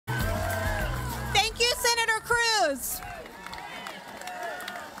you, Senator Cruz.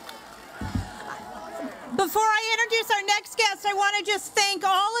 Before I introduce our next guest, I want to just thank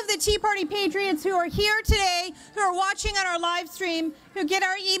all of the Tea Party Patriots who are here today, who are watching on our live stream, who get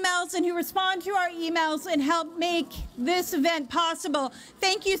our emails and who respond to our emails and help make this event possible.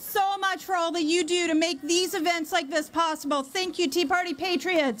 Thank you so much for all that you do to make these events like this possible. Thank you, Tea Party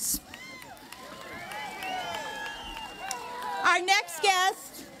Patriots. Our next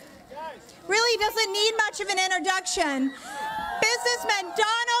guest really doesn't need much of an introduction. Businessman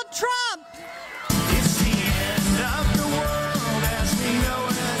Donald Trump.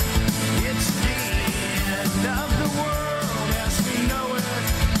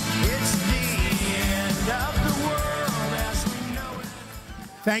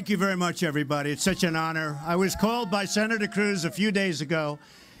 Thank you very much, everybody. It's such an honor. I was called by Senator Cruz a few days ago,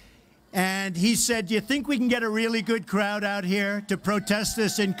 and he said, do you think we can get a really good crowd out here to protest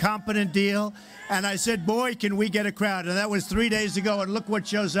this incompetent deal? And I said, boy, can we get a crowd. And that was 3 days ago, and look what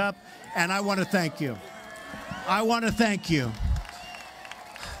shows up. And I want to thank you. I want to thank you.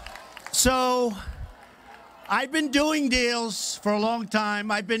 So I've been doing deals for a long time.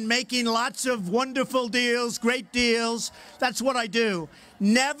 I've been making lots of wonderful deals, great deals. That's what I do.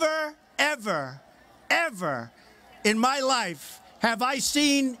 Never, ever, ever in my life have I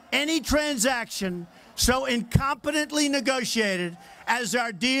seen any transaction so incompetently negotiated as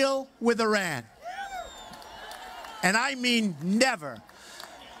our deal with Iran. And I mean never.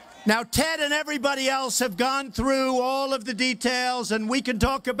 Now, Ted and everybody else have gone through all of the details, and we can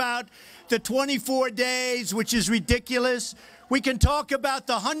talk about the 24 days, which is ridiculous. We can talk about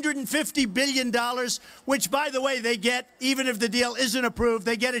the $150 billion, which, by the way, they get, even if the deal isn't approved,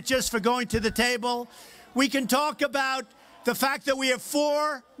 they get it just for going to the table. We can talk about the fact that we have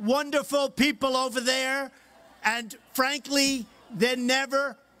 4 wonderful people over there, and frankly, they're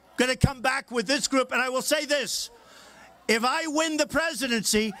never going to come back with this group. And I will say this. If I win the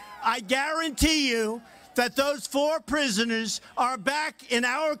presidency, I guarantee you that those 4 prisoners are back in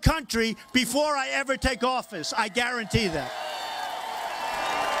our country before I ever take office. I guarantee that.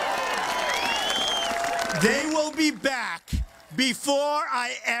 They will be back before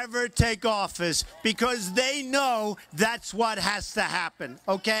I ever take office because they know that's what has to happen,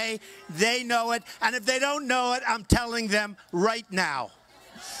 okay? They know it, and if they don't know it, I'm telling them right now.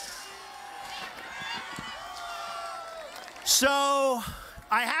 So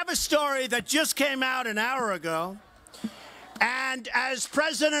I have a story that just came out an hour ago, and as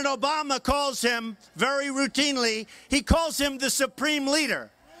President Obama calls him very routinely, he calls him the supreme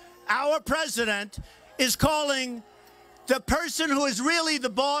leader. Our president is calling the person who is really the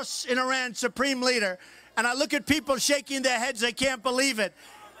boss in Iran supreme leader. And I look at people shaking their heads, they can't believe it.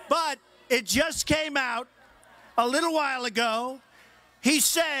 But it just came out a little while ago. He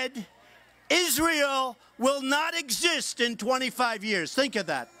said Israel will not exist in 25 years. Think of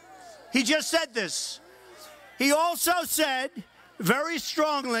that. He just said this. He also said very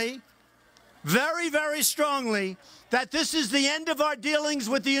strongly, very, very strongly, that this is the end of our dealings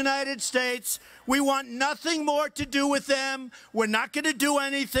with the United States. We want nothing more to do with them. We're not going to do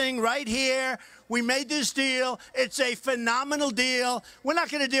anything right here. We made this deal. It's a phenomenal deal. We're not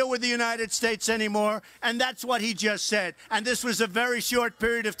going to deal with the United States anymore. And that's what he just said. And this was a very short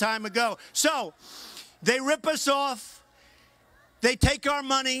period of time ago. So they rip us off. They take our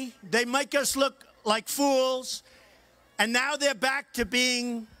money. They make us look like fools. And now they're back to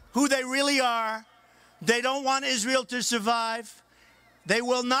being who they really are. They don't want Israel to survive. They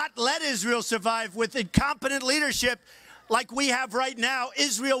will not let Israel survive with incompetent leadership like we have right now.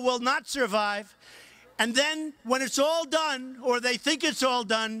 Israel will not survive. And then when it's all done, or they think it's all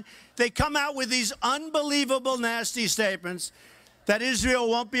done, they come out with these unbelievable, nasty statements that Israel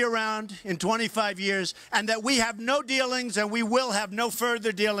won't be around in 25 years and that we have no dealings and we will have no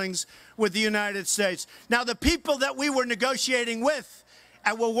further dealings with the United States. Now, the people that we were negotiating with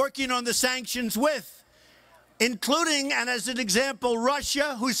and were working on the sanctions with, including, and as an example,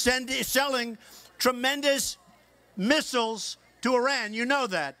 Russia, who's selling tremendous missiles to Iran. You know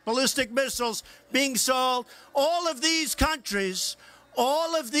that. Ballistic missiles being sold. All of these countries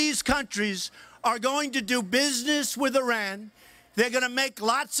are going to do business with Iran. They're going to make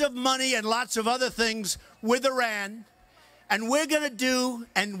lots of money and lots of other things with Iran. And we're going to do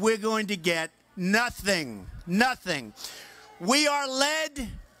and we're going to get nothing. Nothing. We are led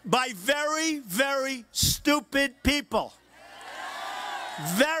by very, very stupid people.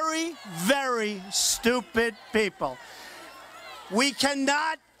 Very, very stupid people. We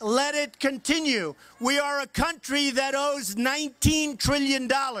cannot let it continue. We are a country that owes $19 trillion.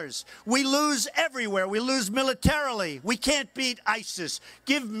 We lose everywhere. We lose militarily. We can't beat ISIS.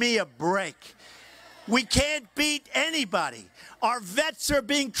 Give me a break. We can't beat anybody. Our vets are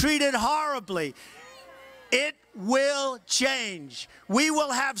being treated horribly. It will change. We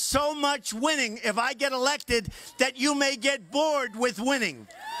will have so much winning if I get elected that you may get bored with winning.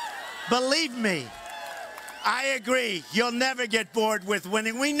 Believe me, I agree. You'll never get bored with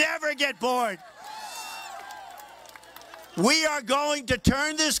winning. We never get bored. We are going to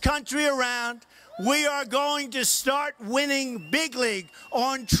turn this country around. We are going to start winning big league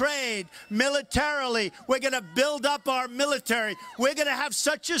on trade, militarily. We're going to build up our military. We're going to have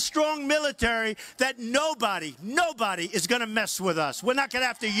such a strong military that nobody is going to mess with us. We're not going to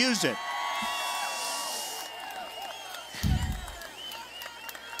have to use it.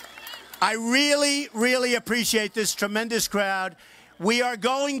 I really, really appreciate this tremendous crowd. We are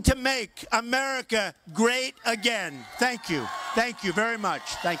going to make America great again. Thank you. Thank you very much.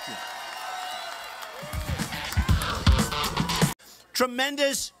 Thank you.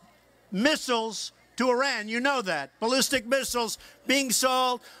 Tremendous missiles to Iran. You know that. Ballistic missiles being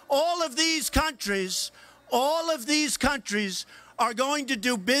sold. All of these countries are going to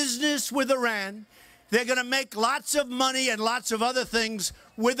do business with Iran. They're going to make lots of money and lots of other things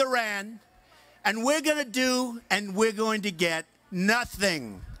with Iran. And we're going to do and we're going to get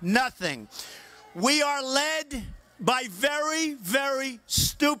nothing. Nothing. We are led by very, very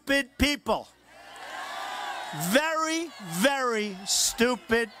stupid people. Very, very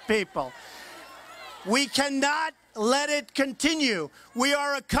stupid people. We cannot let it continue. We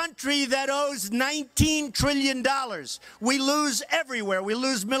are a country that owes $19 trillion. We lose everywhere. We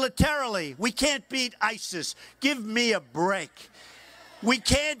lose militarily. We can't beat ISIS. Give me a break. We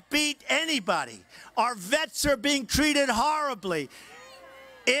can't beat anybody. Our vets are being treated horribly.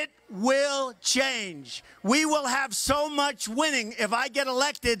 It will change. We will have so much winning if I get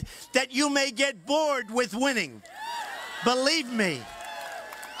elected that you may get bored with winning. Believe me,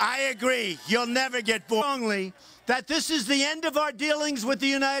 I agree. You'll never get bored. Strongly that this is the end of our dealings with the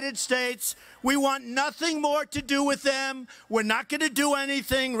United States. We want nothing more to do with them. We're not going to do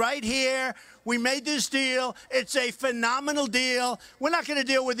anything right here. We made this deal. It's a phenomenal deal. We're not going to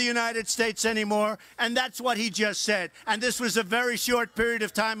deal with the United States anymore. And that's what he just said. And this was a very short period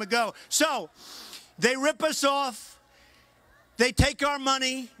of time ago. So they rip us off. They take our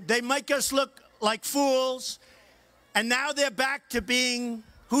money. They make us look like fools. And now they're back to being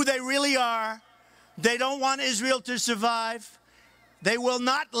who they really are. They don't want Israel to survive. They will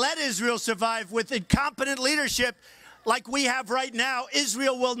not let Israel survive with incompetent leadership like we have right now.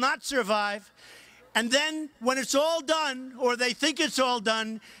 Israel will not survive. And then when it's all done, or they think it's all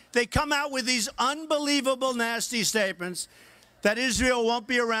done, they come out with these unbelievable, nasty statements that Israel won't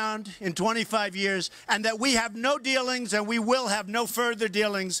be around in 25 years and that we have no dealings and we will have no further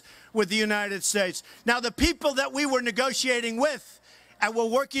dealings with the United States. Now, the people that we were negotiating with and were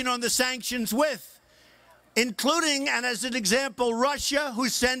working on the sanctions with, including, and as an example, Russia,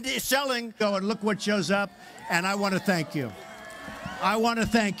 who's selling. Go and look what shows up, and I want to thank you. I want to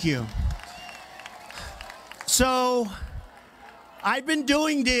thank you. So I've been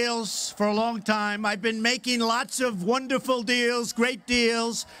doing deals for a long time. I've been making lots of wonderful deals, great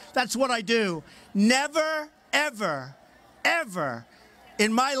deals. That's what I do. Never, ever, ever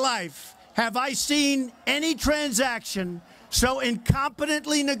in my life have I seen any transaction so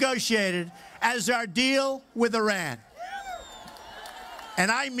incompetently negotiated as our deal with Iran. And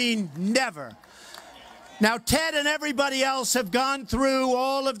I mean never. Now, Ted and everybody else have gone through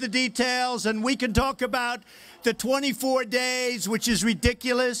all of the details, and we can talk about the 24 days, which is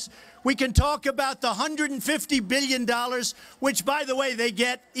ridiculous. We can talk about the $150 billion, which, by the way, they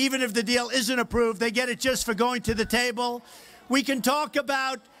get, even if the deal isn't approved, they get it just for going to the table. We can talk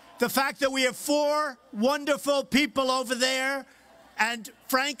about the fact that we have 4 wonderful people over there, and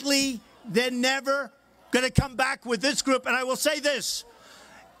frankly, they're never going to come back with this group. And I will say this.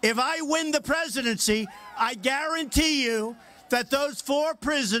 If I win the presidency, I guarantee you that those 4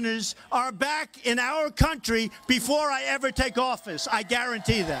 prisoners are back in our country before I ever take office. I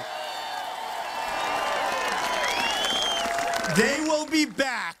guarantee that. They will be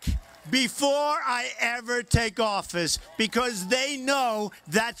back before I ever take office because they know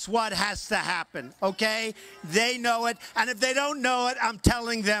that's what has to happen, okay? They know it, and if they don't know it, I'm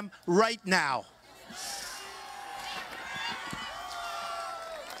telling them right now.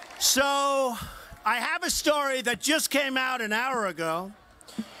 So I have a story that just came out an hour ago,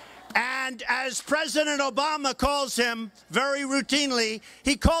 and as President Obama calls him very routinely,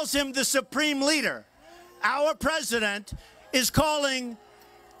 he calls him the supreme leader. Our president is calling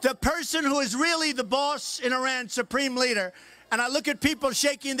the person who is really the boss in Iran supreme leader. And I look at people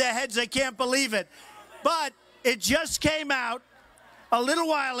shaking their heads, they can't believe it. But it just came out a little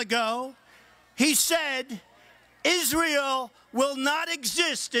while ago. He said Israel will not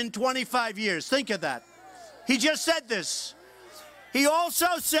exist in 25 years. Think of that. He just said this. He also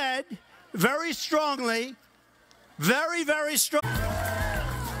said very strongly, very, very strong.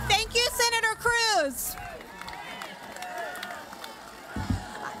 Thank you, Senator Cruz.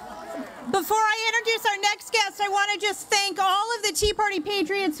 Before I introduce our next guest, I want to just thank all of the Tea Party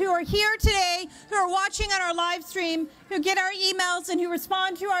Patriots who are here today, who are watching on our live stream, who get our emails and who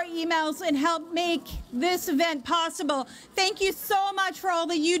respond to our emails and help make this event possible. Thank you so much for all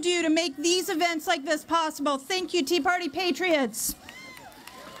that you do to make these events like this possible. Thank you, Tea Party Patriots.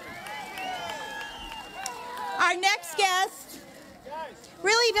 Our next guest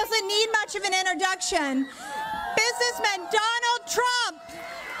really doesn't need much of an introduction. Businessman Donald Trump.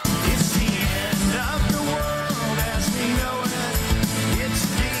 It's the end of the world as we know it. It's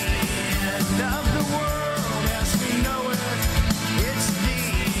the end of the world as we know it. It's the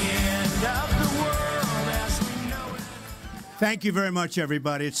end of the world as we know it. Thank you very much,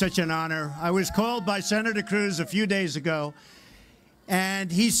 everybody. It's such an honor. I was called by Senator Cruz a few days ago,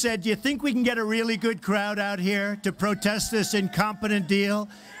 and he said, do you think we can get a really good crowd out here to protest this incompetent deal?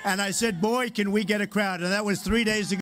 And I said, boy, can we get a crowd. And that was 3 days ago.